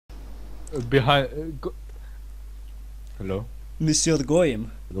behind. Hello. Monsieur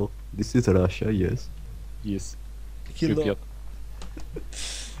Goyim. Hello, this is Russia, yes. Yes. Hello.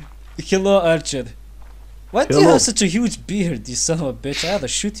 Hello, Archer. Why do you Hello. have such a huge beard, you son of a bitch? I'd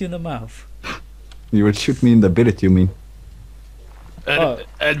shoot you in the mouth. You would shoot me in the billet, you mean? Oh.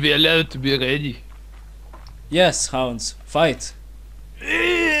 Are we allowed to be ready? Yes, hounds, fight.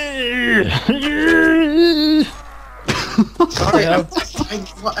 Sorry, Yeah.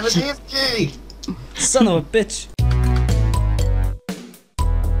 I was AFK. Son of a bitch.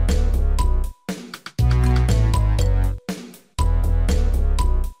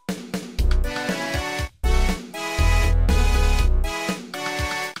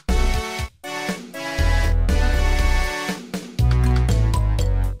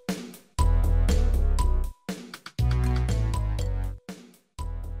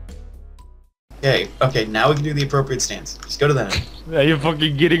 Okay, now we can do the appropriate stance. Just go to that end. Are you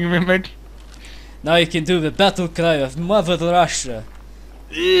fucking kidding me, mate? Now you can do the battle cry of Mother Russia.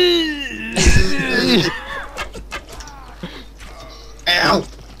 Ow!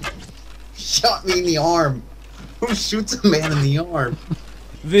 Shot me in the arm. Who shoots a man in the arm?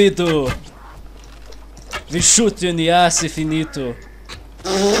 We do. We shoot you in the ass if you need to.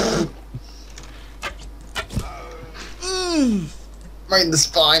 Right in the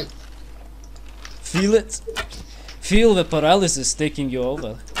spine. Feel it? Feel the paralysis taking you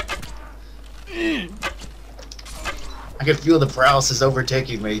over. I can feel the paralysis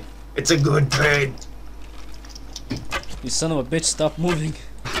overtaking me. It's a good pain. You son of a bitch, stop moving.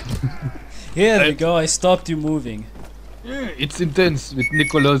 Here we go, I stopped you moving. It's intense mit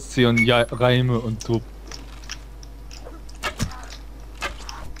Nikolaus und Reime und Trupp.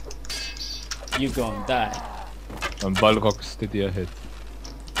 You gonna die. Und Balrog steady ahead.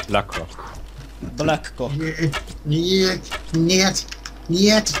 Blackrock. Black cock. Niet.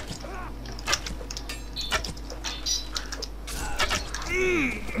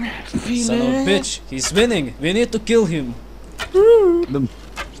 Son of a bitch, he's winning. We need to kill him. Them.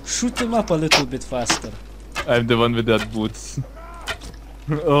 Shoot him up a little bit faster. I'm the one without boots.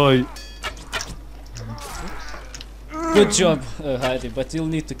 Oi. Good job, Heidi, but he'll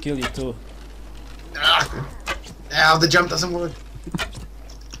need to kill you too. Ah. Ow, the jump doesn't work.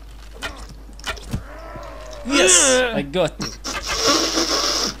 Yes, I got it.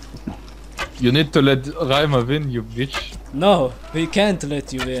 You need to let Reimer win, you bitch. No, we can't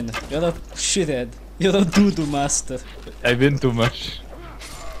let you win. You're a shithead. You're a doo-doo master. I win too much.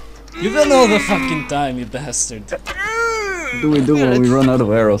 You win all the fucking time, you bastard. Do we do when we run out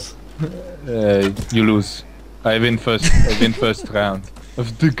of arrows? You lose. I win first round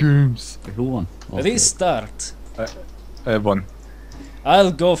of the games. Who won? Okay. Restart. I won.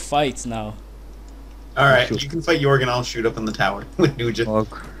 I'll go fight now. Alright, Shoot. you can fight Jorgen, I'll shoot up on the tower with Nuja.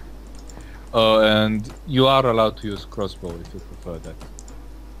 Okay. And you are allowed to use crossbow if you prefer that.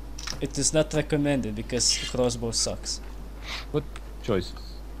 It is not recommended because the crossbow sucks. What choices?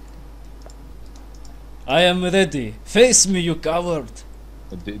 I am ready. Face me, you coward.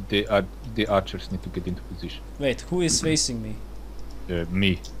 The archers need to get into position. Wait, who is facing me?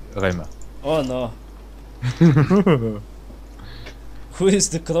 Me, Reimer. Oh no. Who is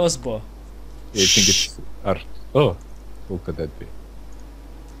the crossbow? I think it's art. Oh, look at that bit.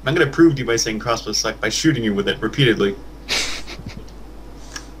 I'm gonna prove to you by saying crossbows suck by shooting you with it repeatedly.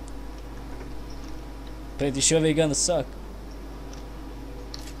 Pretty sure we're gonna suck.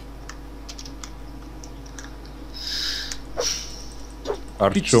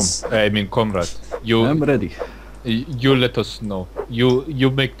 Bitches. Archum, I mean comrade. I'm ready. You let us know.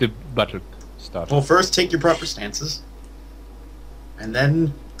 You make the battle start. Well, first take your proper stances. And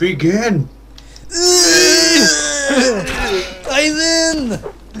then begin! I win!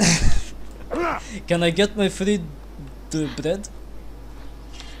 Can I get my free bread?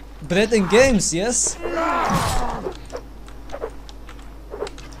 Bread and games, yes?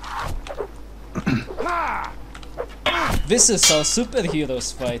 This is how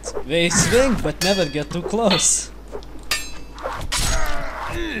superheroes fight. They swing but never get too close.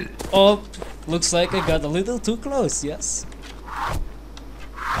 Oh, looks like I got a little too close, yes?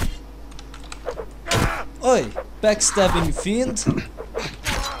 Oi, backstabbing fiend.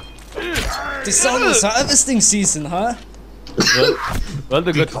 This almost harvesting season, huh? Well,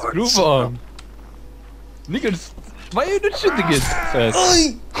 they got his groove on. Niggas, why are you not shooting it fast?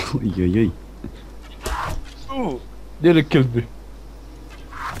 Oi! Oi. Oh, nearly killed me.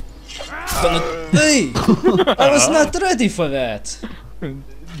 Hey! I was not ready for that.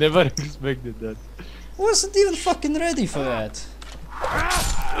 Never expected that. Wasn't even fucking ready for that.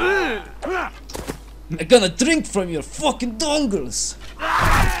 I'm gonna drink from your fucking dongles.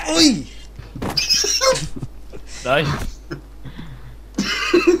 Oi! Nice.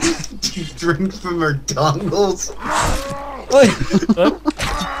 You drink from her dongles? Oi!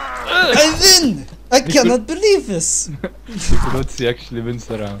 I win! I cannot believe this! Let's actually wins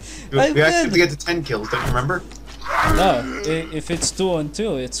the round. We I actually have to win. get to 10 kills, don't you remember? No, if it's 2 on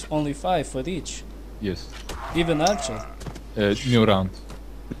 2, it's only 5 for each. Yes. Even Archer. New round.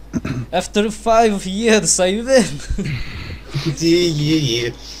 After 5 years, I win! Yeah.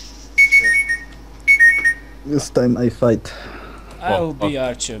 This time I fight. I'll be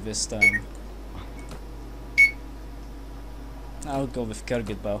Archer this time. I'll go with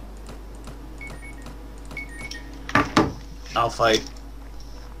Kirgit Bow. I'll fight.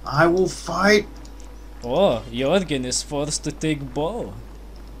 I will fight. Oh, Jorgen is forced to take bow.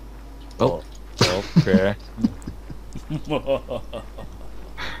 Oh. Okay.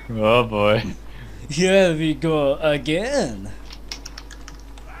 Oh boy. Here we go again.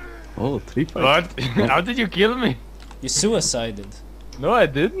 Oh, 3 fights. What? How did you kill me? You suicided, No, I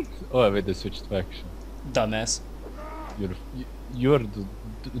didn't. Oh, wait, I switched faction. dumbass. You're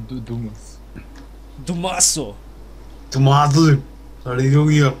Dumas. Dumaso. Tomato.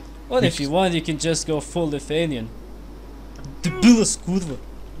 Hallelujah. Or if you want, you can just go full Lithuanian. Debilas kurva.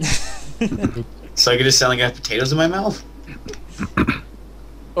 So I could just sound like I have potatoes in my mouth?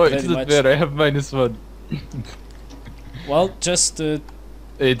 Oh, Very it's not much. fair. I have -1. Well, just It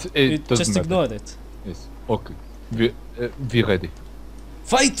doesn't just matter. ignore it. Yes. Okay. We ready.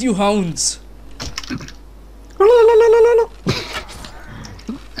 Fight, you hounds!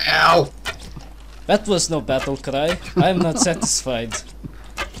 Ow! That was no battle cry. I am not satisfied.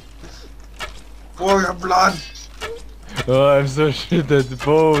 For your blood! Oh, I'm so shit at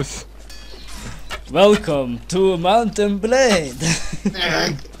bows. Welcome to Mount&Blade.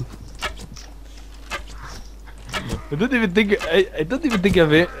 I don't even think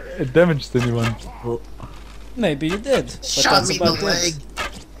I've damaged anyone. Maybe you did, but Shot that's me in about the leg!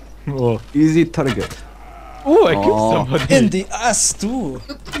 it. Oh, Easy target. oh, I killed Oh. somebody. In the ass too.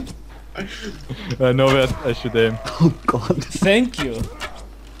 I know where I should aim. Oh god. Thank you.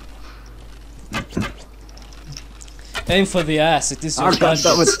 Aim for the ass. It is your God, that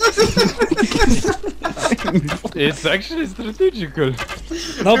budget. was It's actually strategical.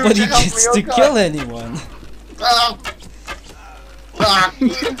 Nobody Help me, gets oh to God. kill anyone. Ah. Ah.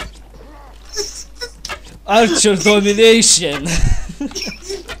 Archer domination.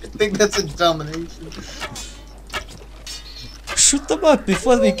 I think that's a domination. Shoot them up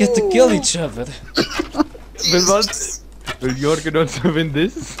before we get to kill each other. But what? Will Jorgen also win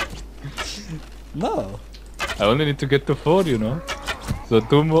this? No. I only need to get to 4, you know. So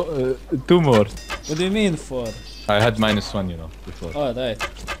 2 more. 2 more. What do you mean for? I had -1, you know, before. Oh, right.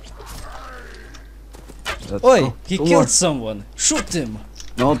 That's- Oi, oh, he 2 killed more. someone. Shoot him.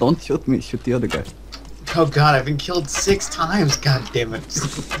 No, don't shoot me. Shoot the other guy. Oh god, I've been killed 6 times, god damn it.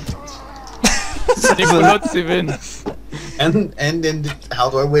 Nicolozzi wins. And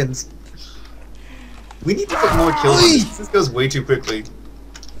Haldor wins. We need to put more kills on this. This goes way too quickly.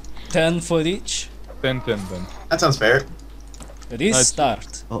 10 for each. 10 then. That sounds fair.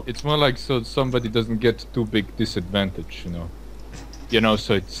 Restart. It's more like so somebody doesn't get too big disadvantage, you know. You know,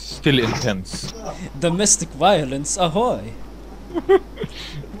 so it's still intense. Domestic violence, ahoy.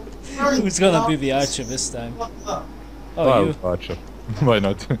 Who's gonna be the archer this time? Oh, you. Archer. Why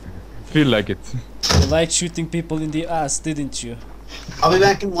not? Feel like it. You liked shooting people in the ass, didn't you? I'll be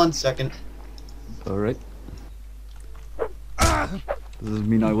back in 1 second. Alright. Does this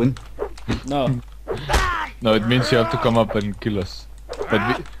mean I win? No. No, it means you have to come up and kill us.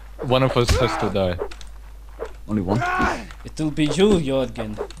 But one of us has to die. Only one? It'll be you,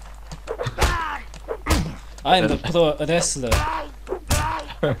 Jorgen. I'm the pro wrestler.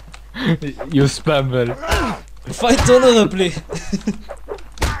 You spammer. Fight honorably.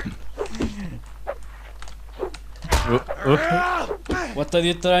 What are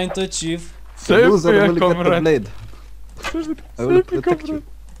you trying to achieve? The Save loser me, will get the comrade. blade. I will Save me, protect you. comrade.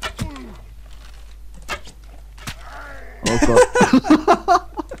 Oh god.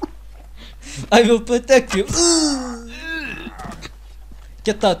 I will protect you.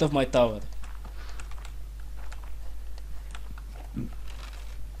 Get out of my tower.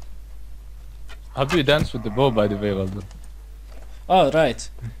 How do you dance with the bow, by the way, Waldo? Oh, right.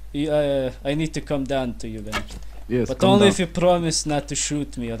 I need to come down to you then. Yes, But come only down. if you promise not to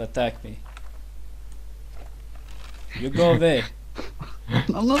shoot me or attack me. You go away.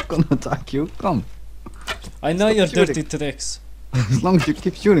 I'm not gonna attack you. Come. I know your shooting. dirty tricks. As long as you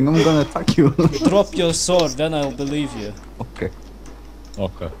keep shooting, I'm gonna attack you. Drop your sword, then I'll believe you. Okay.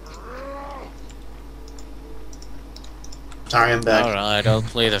 Okay. Sorry, I'm back. Alright, I'll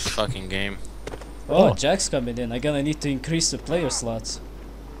play the fucking game. Oh, Jack's coming in. I'm gonna need to increase the player slots.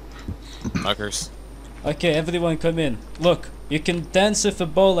 Fuckers. Okay, everyone come in. Look, you can dance with a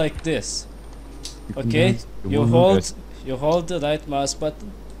bow like this. Okay, you hold the right mouse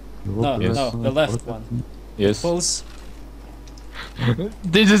button. No, the left one. Yes. Pulse.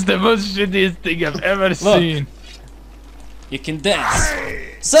 This is the most shittiest thing I've ever seen. You can dance.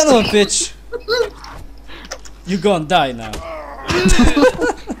 Son of a bitch! You gonna die now.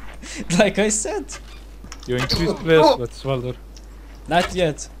 Like I said. You increased players, but Swallow. Not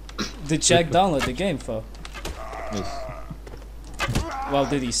yet. Did Jack download the game for? Yes. Well,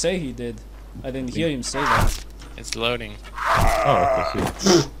 did he say he did? I didn't hear him say that. It's loading. Oh, okay,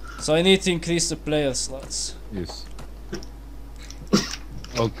 see. So I need to increase the player slots. Yes.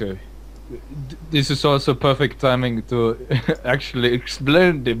 Okay. This is also perfect timing to actually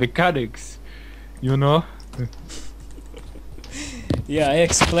explain the mechanics. You know? Yeah, I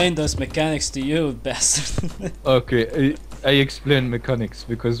explained those mechanics to you, bastard. Okay, I explain mechanics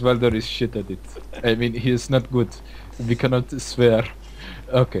because Walder is shit at it. I mean, he is not good. We cannot swear.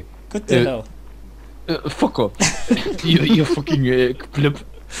 Okay. Good to know. Fuck off. you fucking blip.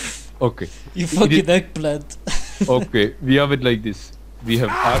 Okay. You fucking eggplant. Okay, we have it like this. We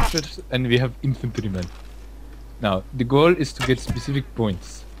have archers and we have infantrymen. Now, the goal is to get specific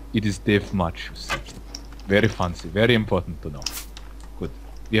points. It is deathmatch, you see. Very fancy, very important to know. Good.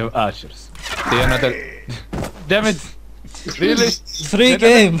 We have archers. They are not a... Damn it! Really? Free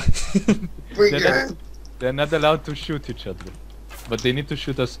game! They're not allowed to shoot each other. But they need to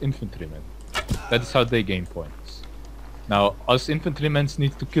shoot us infantrymen. That's how they gain points. Now, us infantrymen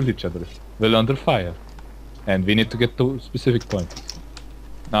need to kill each other while under fire. And we need to get to specific points.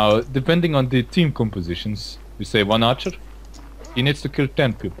 Now, depending on the team compositions, we say one archer, he needs to kill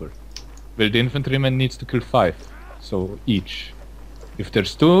 10 people. Well, the infantryman needs to kill 5, so each. If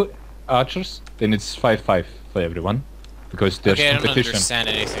there's 2 archers, then it's 5-5 for everyone, because there's Okay, I don't competition. understand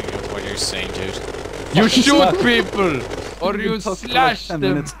anything of what you're saying, dude. You shoot people, or you slash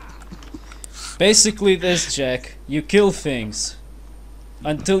them. Basically this, Jack. You kill things.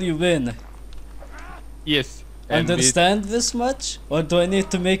 Until you win. Yes. And Understand this much? Or do I need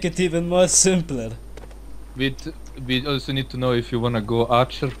to make it even more simpler? we also need to know if you wanna go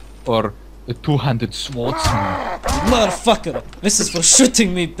archer or a two-handed swordsman. Motherfucker! This is for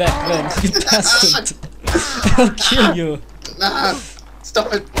shooting me back then, you bastard! I'll kill you! Nah!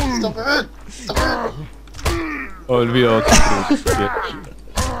 Stop it! Stop it! Stop it! Or we are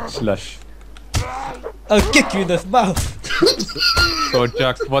slash. I'll kick you in the mouth! So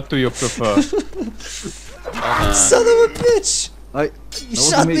Jack, what do you prefer? Son of a bitch! You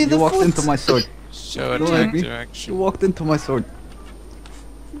shot me in the You walked foot! into my sword. Show Don't attack like me. You direction. walked into my sword.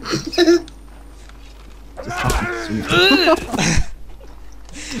 Just happened to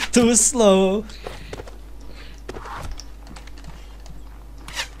swing. Too slow.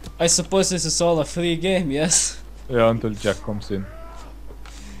 I suppose this is all a free game, yes? Yeah, until Jack comes in.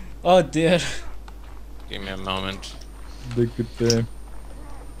 Oh dear. Give me a moment. Big good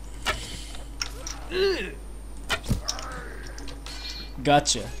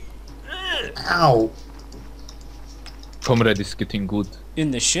Gotcha. Ow! Comrade is getting good.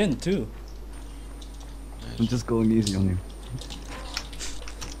 In the shin too. I'm just going easy on you.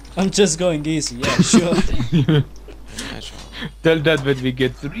 I'm just going easy, yeah, sure. Tell that when we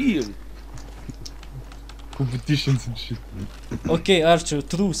get real competitions and shit. Okay, Archer,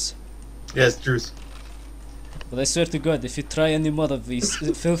 truce. Yes, truce. But I swear to God, if you try any more of these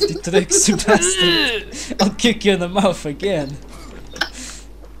filthy tricks, you bastard, I'll kick you in the mouth again.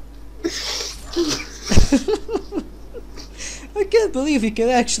 I can't believe you can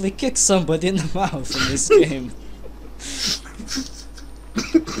actually kick somebody in the mouth in this game.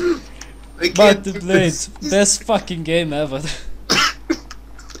 Mount&Blade, best fucking game ever.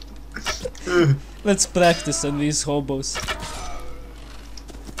 Let's practice on these hobos.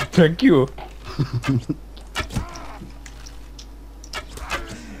 Thank you.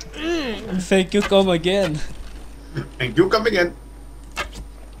 Thank you, come again. And you come again.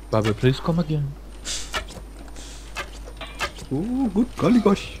 Baba, please come again. Oh, good golly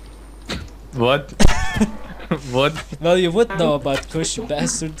gosh. What? What? Well, you would know about Kush, you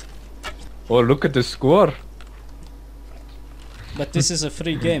bastard. Oh, look at the score. But this is a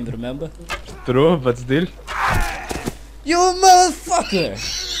free game, remember? True, but still. You motherfucker!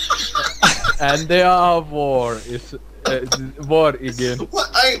 And they are war. It's war again. What?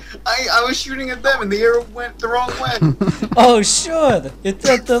 I was shooting at them and the arrow went the wrong way. Oh, sure! It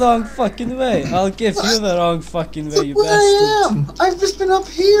went the wrong fucking way. I'll give you the wrong fucking way, you Where bastard. I am. I've just been up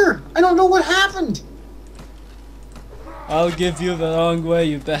here. I don't know what happened. I'll give you the wrong way,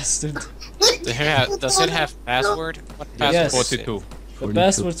 you bastard. Does it have password? What password? Yes. is it? 42. The 42.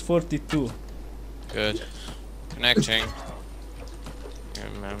 password's 42. Good. Connecting. Give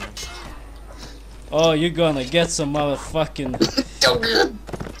me a moment. Oh, you're gonna get some motherfucking...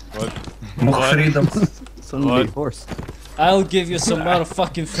 What? More freedom. Suddenly What? horse. I'll give you some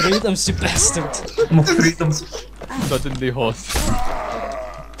motherfucking freedoms, you bastard. More freedom. Suddenly horse.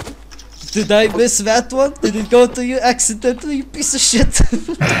 Did I miss that one? Did it go to you accidentally, you piece of shit?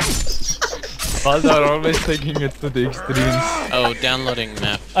 Balls are always taking it to the extremes. Oh, downloading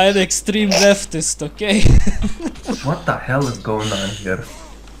map. I'm extreme leftist, okay? What the hell is going on here?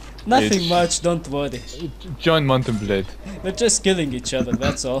 Nothing It's- much, don't worry. Join Mount&Blade. We're just killing each other,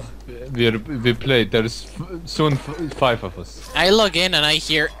 that's all. We play. There's soon 5 of us. I log in and I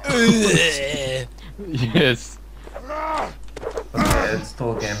hear. Yes. Okay, it's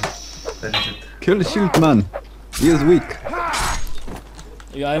stall game. Where is it? Kill the shield man. He is weak.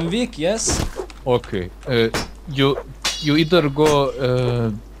 Yeah, I'm weak, yes? Okay. You either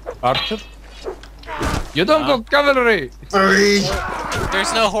go archer. You don't go cavalry. Furry!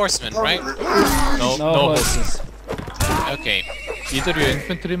 There's no horseman, right? No, No horses. Okay. Either you're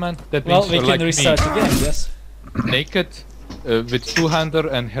infantryman. That Well, means we you're can like restart again, yes? me, naked, with 2-hander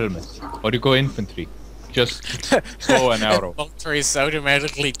and helmet. Or you go infantry. Just bow and arrow. Walter is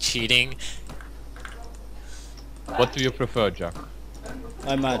automatically cheating. What do you prefer, Jack?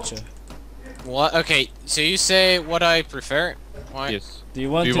 I'm archer. What? Okay, so you say what I prefer? Why? Yes. Do you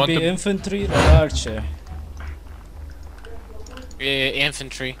want Do you to want be to- infantry or archer?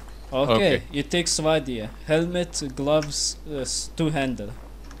 Infantry. Okay, Okay. you take Svadia. Helmet, gloves, two-hander.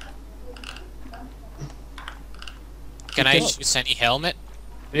 Can I Okay. choose any helmet?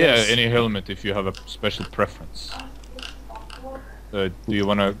 Yeah, Yes. any helmet if you have a special preference. Do you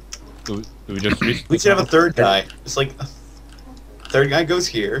wanna? Do we just risk? We should have a third guy. It's like, third guy goes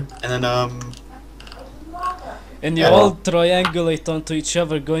here, and then And you Yeah. all triangulate onto each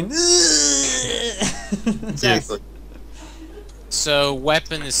other going... exactly. So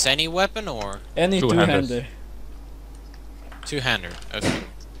weapon is any weapon or Any Two-handers. two-hander. two-hander? Okay.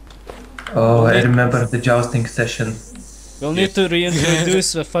 Oh, I remember the jousting session. We'll need to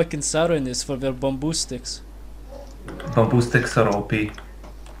reintroduce the fucking Saronis for their bamboo sticks. Bamboo sticks are OP.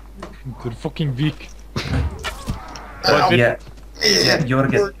 They're fucking weak. Yeah,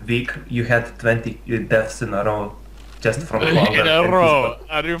 Jorgen, weak. You had 20 deaths in a row just from Clover. In a and row.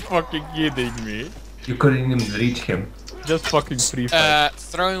 Are you fucking kidding me? You couldn't even reach him. Just fucking free fight.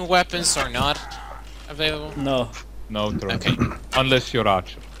 Throwing weapons are not available. No. No throw. Okay. Unless you're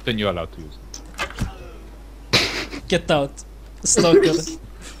archer, then you're allowed to use it. Get out. Stalker.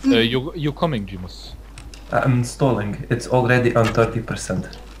 You coming, Jimus? I'm stalling. It's already on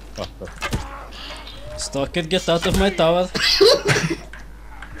 30%. Oh, oh. Stalker, get out of my tower.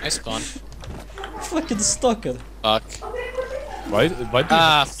 I spawn. Fucking stalker. Fuck. Why do you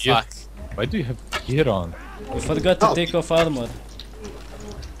Ah, have gear? fuck. Why do you have gear on? We forgot to take off armor.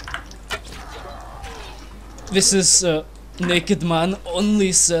 This is naked man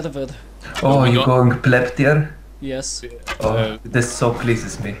only server. Oh, we you don't- going pleb tier? Yes. Oh, this so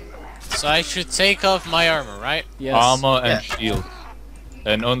pleases me. So I should take off my armor, right? Yes. Armor and Yeah. shield.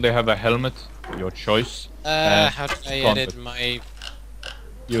 And only have a helmet, your choice. How do I contact. edit my...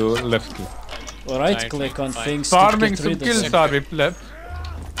 You left click. Right click on Fine. things to Farming get some rid of kills, them. are we, pleb?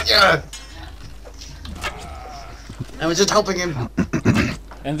 Yeah! I was just helping him.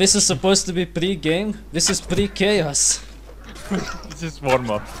 And this is supposed to be pre-game? This is pre-chaos. This is warm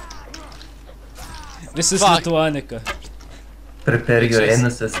up. This is Fuck. Lituanica. Prepare your Just-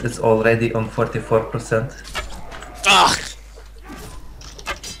 anuses. It's already on 44%. Ugh!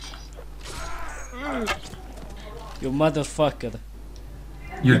 You motherfucker.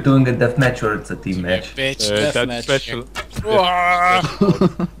 You're doing a deathmatch or it's a team match? Bitch. Deathmatch. That's special.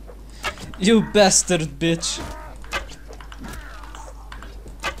 You bastard bitch.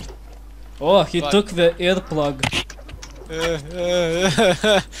 Oh, he Fuck. took the earplug.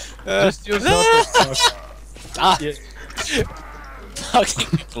 Just use auto. Ah! Yeah.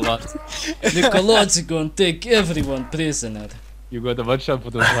 Fucking blood. Nicolod's gonna take everyone prisoner. You gotta watch out for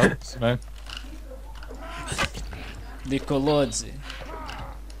those helps, man. Nicolodzi.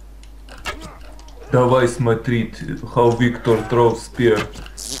 Давай смотреть, how Victor throws spear.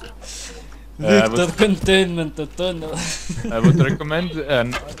 Victor containment the tunnel. I would recommend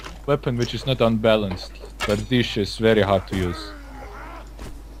an weapon which is not unbalanced, but this is very hard to use.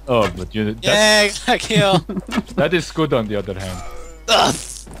 Oh, but you that, Yeah, I kill. that is good on the other hand.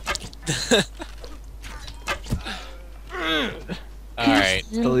 Alright.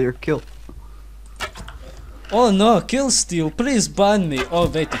 Still your kill. Oh no, kill steal, please ban me. Oh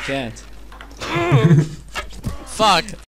wait, you can't. Fuck.